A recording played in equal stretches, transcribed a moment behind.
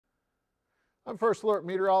I'm First Alert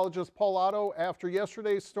meteorologist Paul Otto. After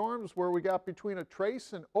yesterday's storms where we got between a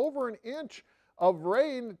trace and over an inch of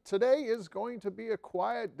rain, today is going to be a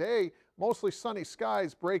quiet day. Mostly sunny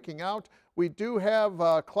skies breaking out. We do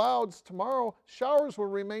have clouds tomorrow. Showers will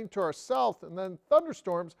remain to our south, and then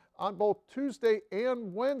thunderstorms on both Tuesday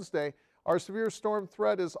and Wednesday. Our severe storm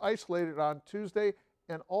threat is isolated on Tuesday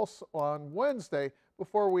and also on Wednesday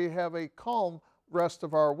before we have a calm rest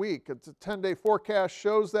of our week. It's a 10-day forecast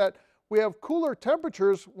shows that we have cooler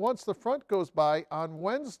temperatures once the front goes by on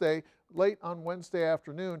Wednesday, late on Wednesday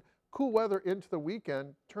afternoon. Cool weather into the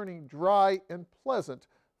weekend, turning dry and pleasant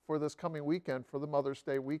for this coming weekend, for the Mother's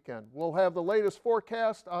Day weekend. We'll have the latest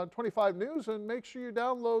forecast on 25 News, and make sure you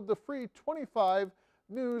download the free 25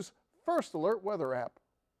 News First Alert weather app.